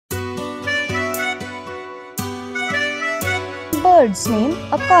birds' name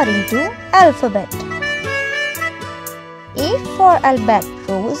according to alphabet. A for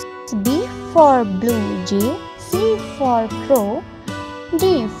albatross, B for blue jay, C for crow,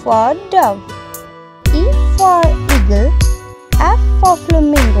 D for dove, E for eagle, F for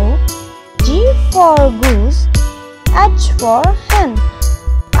flamingo, G for goose, H for hen,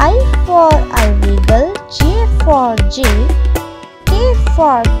 I for ivory, J for jay, K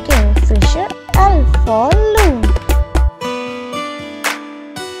for kingfisher, L for loon.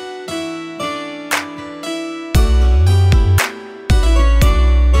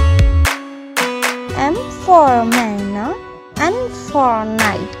 M for myna, N for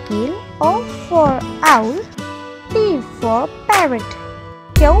nightingale, O for owl, P for parrot,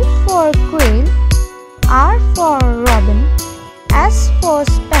 Q for quail, R for robin, S for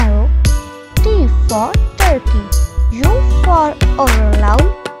sparrow, T for turkey, U for owl,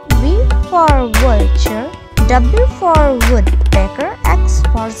 V for vulture, W for woodpecker, X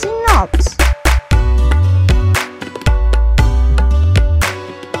for xenops.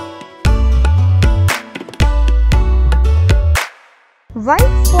 Y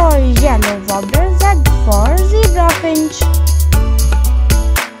for yellow warbler, Z for zebra finch.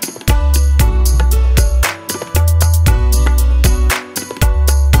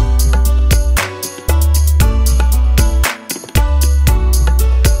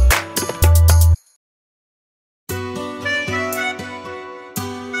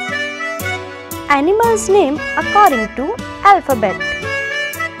 Animals' name according to alphabet.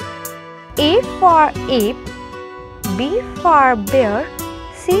 A for ape, B for bear,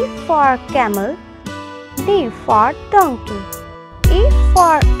 C for camel, D for donkey, E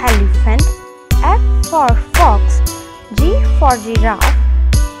for elephant, F for fox, G for giraffe,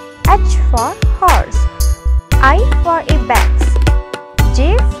 H for horse, I for ibex,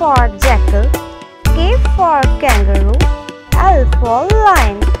 J for jackal, K for kangaroo, L for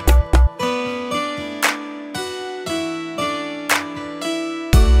lion.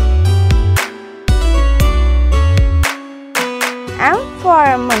 M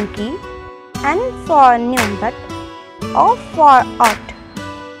for monkey, N for numbat, O for otter,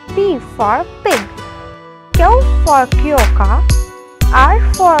 P for pig, Q for quokka, R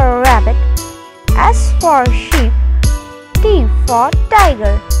for rabbit, S for sheep, T for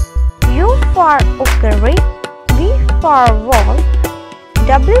tiger, U for ukulele, V for wolf,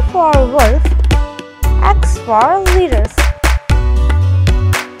 W for wolf, X for xeris.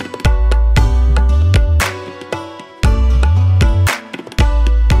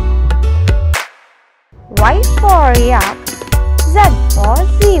 Y for yak, Z for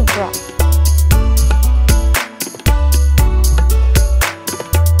zebra.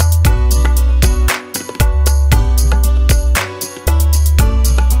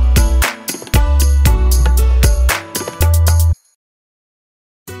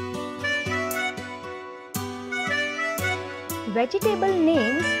 Vegetable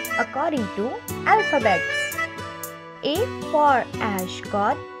names according to alphabets. A for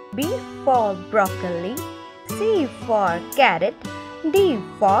ashcot, B for broccoli, C for carrot, D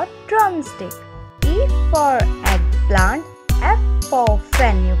for drumstick, E for eggplant, F for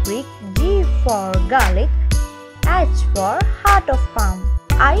fenugreek, G for garlic, H for heart of palm,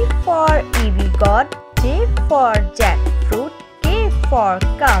 I for apricot, J for jackfruit, K for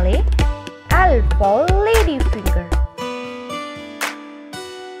kale, L for ladyfinger.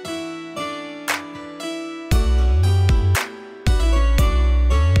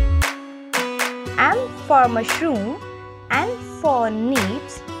 M for mushroom, N for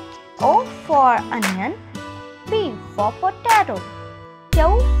neeps, O for onion, P for potato, Q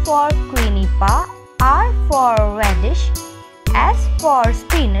for quinua, R for radish, S for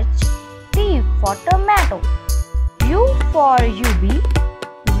spinach, T for tomato, U for ubi,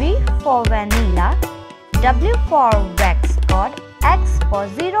 V for vanilla, W for waxcod, X for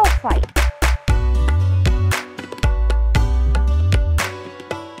xerophyte.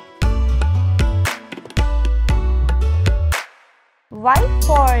 Y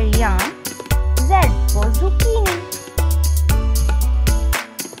for yam, Z for zucchini.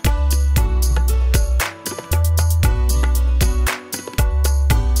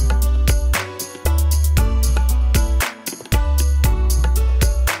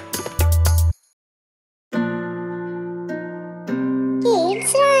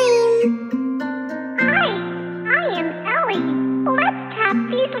 It's rhyme. Hi, I am Ellie. Let's tap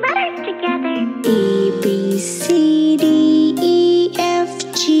these letters together. A, B, C, D, E, F,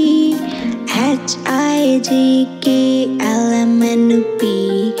 G, H, I, J, K, L, M, N,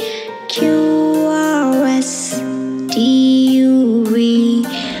 P, Q, R, S, T, U, V,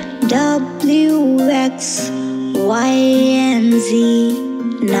 W, X, Y and Z.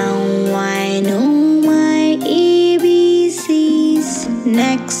 Now I know my ABCs.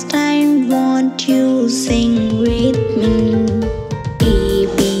 Next time won't you sing with me? A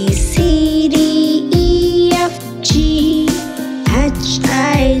B C D E F G H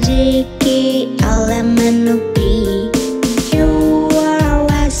I J K L M N O P Q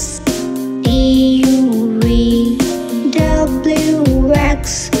R S T U V W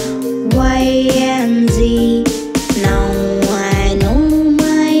X Y and Z. Now I know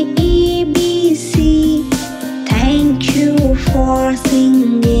my ABC. Thank you for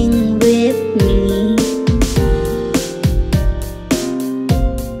singing with me.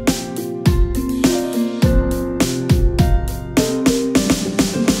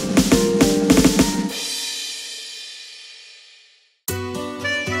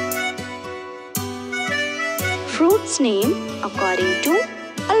 Fruits name according to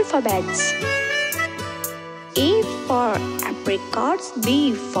alphabets. A for apricots,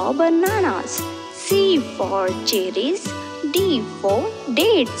 B for bananas, C for cherries, D for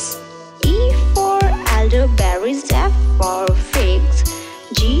dates, E for elderberries, F for figs,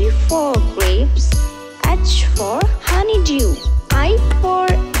 G for grapes, H for honeydew, I for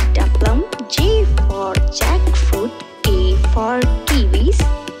plum, J for jackfruit, K for kiwis,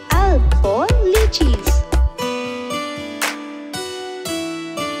 L for lychees.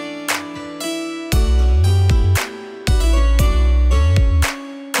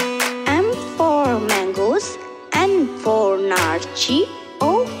 Mangoes, N for narchi,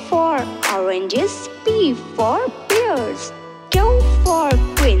 O for oranges, P for pears, Q for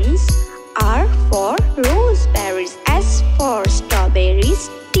quince, R for roseberries, S for strawberries,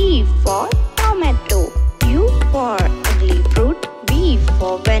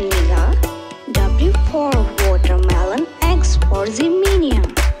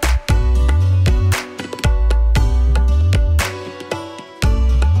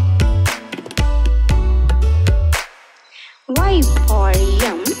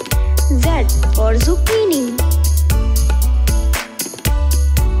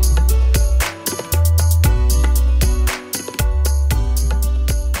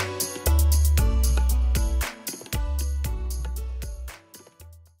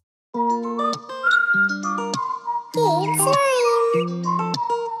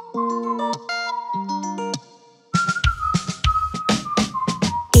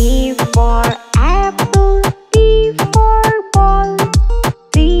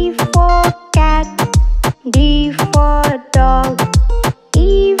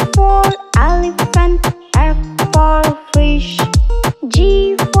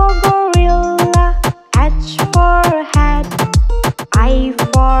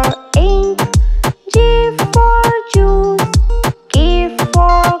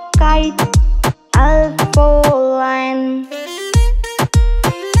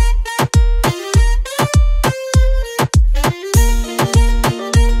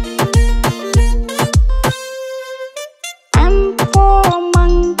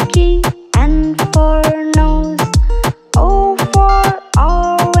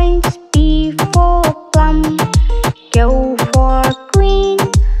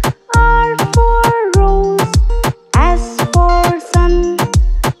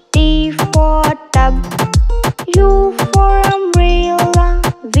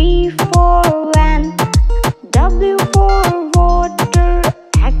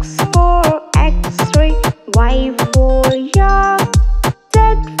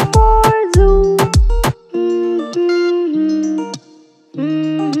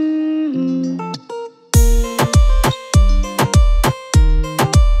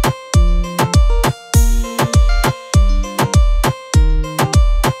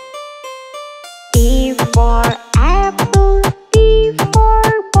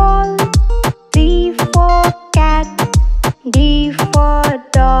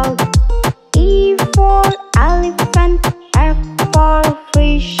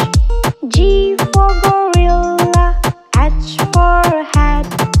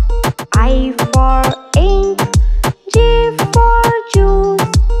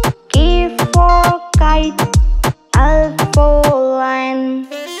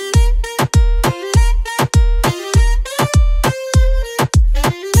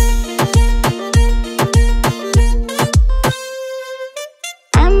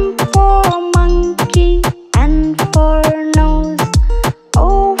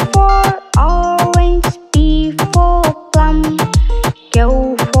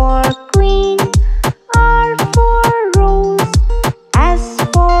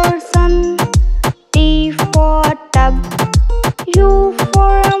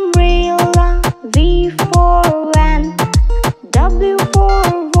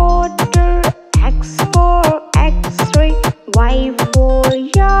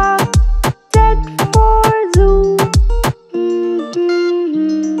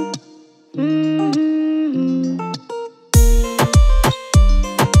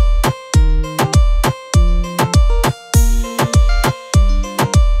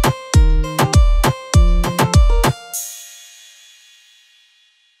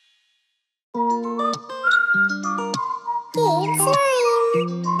 It's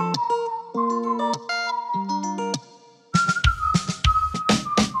rhyme.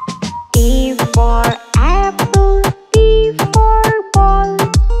 A for apple, B for ball,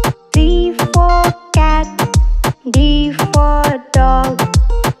 C for cat, D for dog,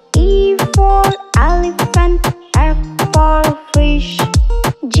 E for elephant, F for fish,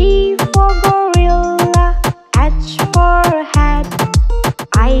 G for gorilla, H for hat,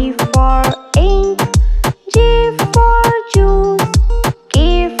 I for ink, J for juice, K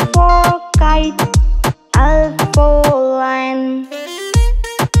for kite, L for lion.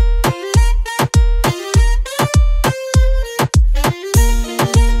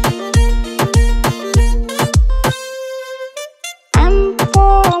 M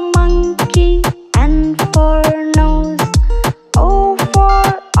for monkey, N for nose, O for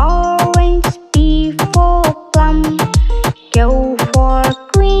orange, P for plum, Q for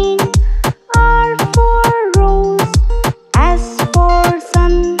queen, R for rose, S for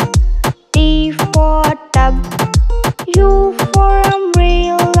sun, T for tub, U for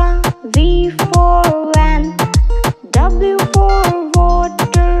umbrella, V for van, W for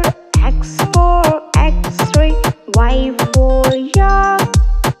water, X for X-ray, Y for yak,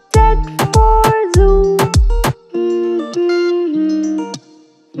 Z for zoo.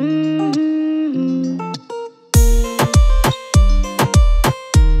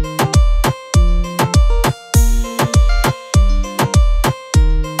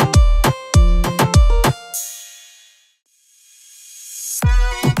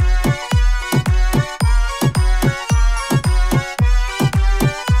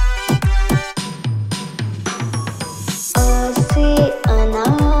 A से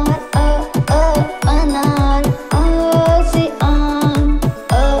अनार, अनार, आ से आम,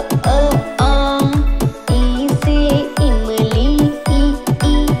 आम, ई से इमली,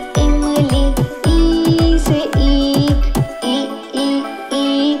 इमली, ई से ईख,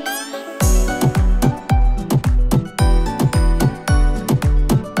 ईख।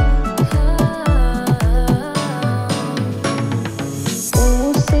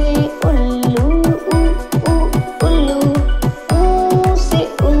 ऊ से उल्लू, उल्लू, ऊ से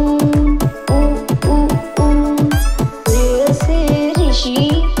ऊन, ऊन, ऋ से ऋषि,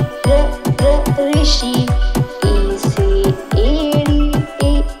 ऋषि, ए से एड़ी,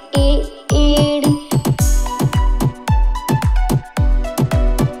 एड़ी।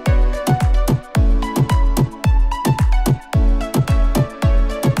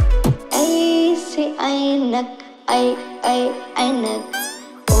 ऐ से ऐनक, ऐनक,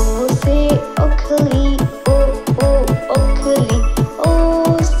 ओ से ओखली, ओखली, ओ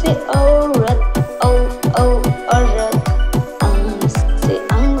से औरत, औरत, अंग से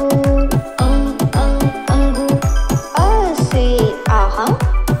अंगूर, अंगूर, आ से आहा,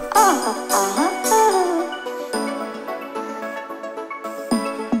 आहा।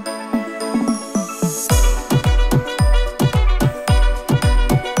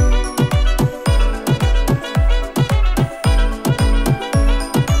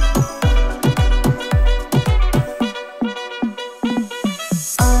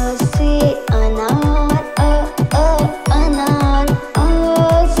 A से अनार, अनार,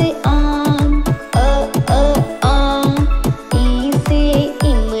 आ से आम, आम, ई से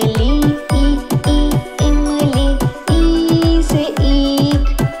इमली, इमली, ई से ईख,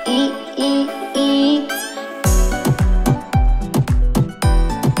 ईख।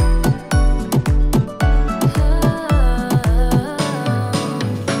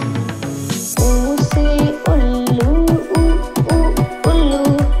 ऊ से उल्लू, उल्लू,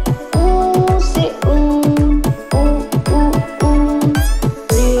 ऊ से ऊन, ऊन,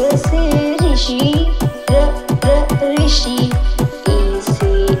 ऋ से ऋषि, ऋषि, ए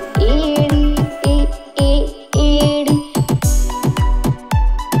से एड़ी, एड़ी।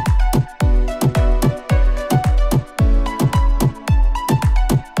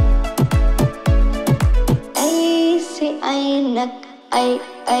 ऐ से ऐनक,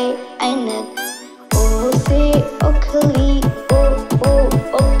 ऐनक, ओ से ओखली,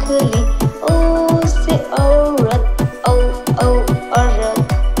 ओखली, ओ से औरत,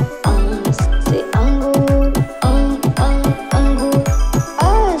 औरत, अंग से अंगूर, अंगूर,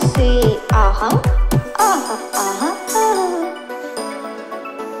 आ से आहा, आहा।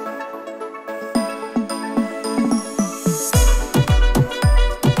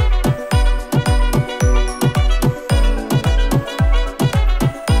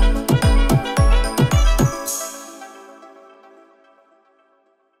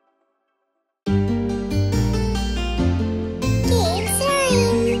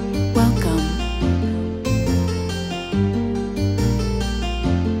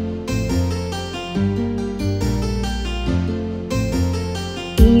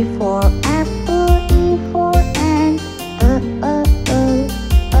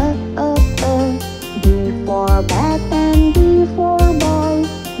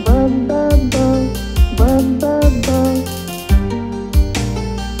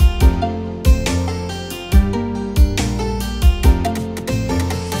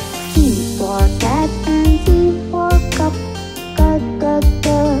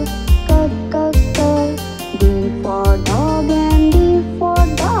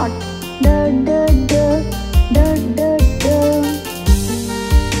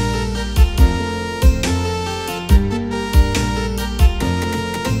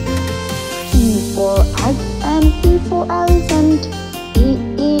 for elephant. E,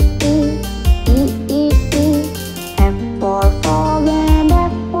 E, E, E, E, E. F for frog and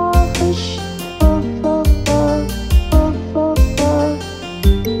F for fish. F, F, F, F, F, F.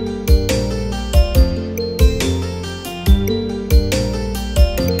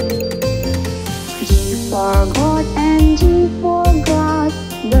 G for goat and G for grass.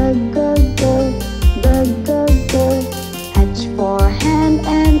 G, G, G, G, G, G. H for hand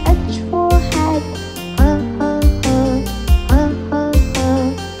and H for hat. H, H, H, H, H,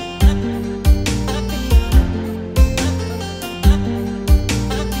 H.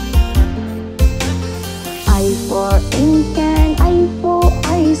 I for ink and I for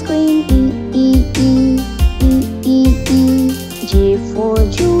ice cream. E, E, E, E, E, E. J for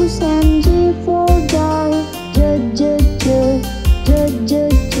juice and J for jar. J, J, J, J, J,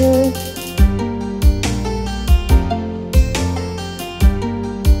 J.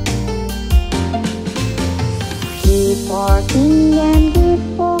 K for king and K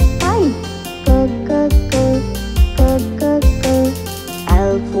for kite. K, K, K, K, K, K.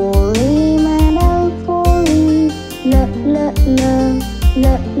 L for lamb and L for leaf. L, L, L,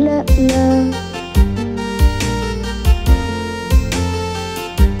 L, L, L.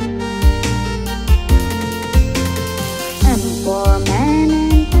 M for man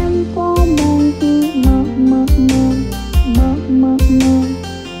and M for monkey. M, M, M, M, M, M.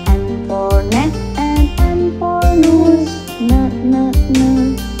 N for neck and N for nose. N, N,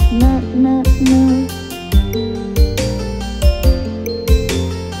 N, N, N, N.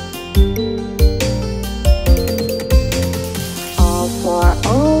 O for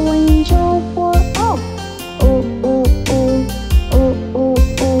orange, O for oak. O, O, O, O, O,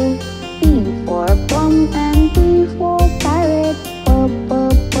 O. P for plum and P for parrot. P, P,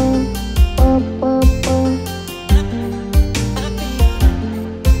 P, P, P, P.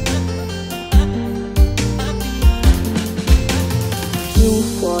 Q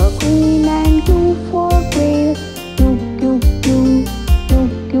for queen and Q for quail. Q, Q, Q, Q,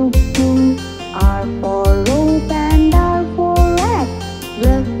 Q, Q. R for rope and R for rat.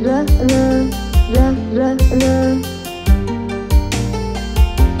 R, R, R, R, R, R.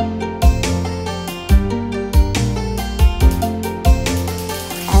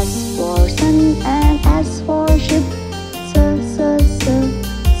 S for sun and S for ship. S, S, S,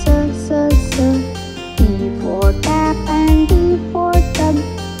 S, S, S. T for tap and T for tub.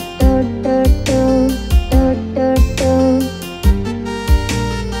 T, T, T, T, T, T.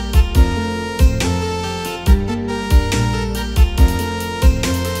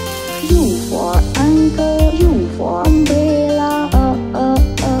 U for uncle, U for umbrella.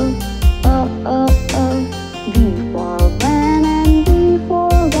 V for van and V for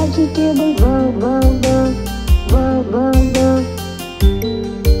vegetable. V, V, V, V, V, V.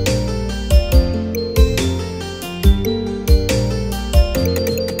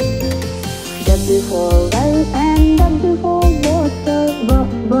 W for well and W for water. V,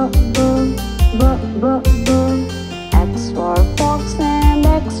 V, V, V, V, V. X for fox and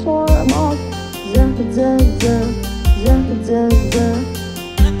X for moth. Z, Z, Z, Z, Z, Z.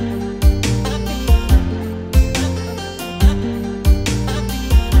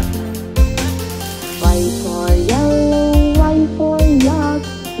 Y for yellow, Y for yak.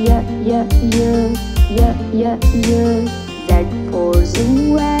 Y, Y, Y, Y, Y, Y. Z for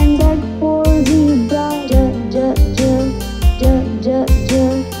zoo and Z for zebra. J, J, J, J, J, J.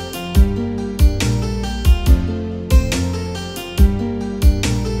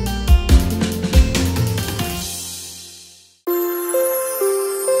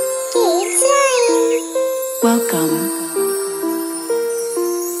 Kids Rhyme. Welcome.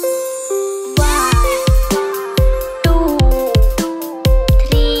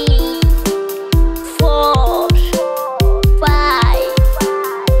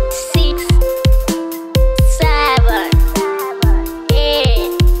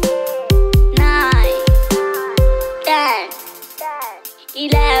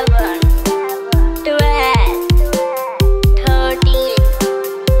 11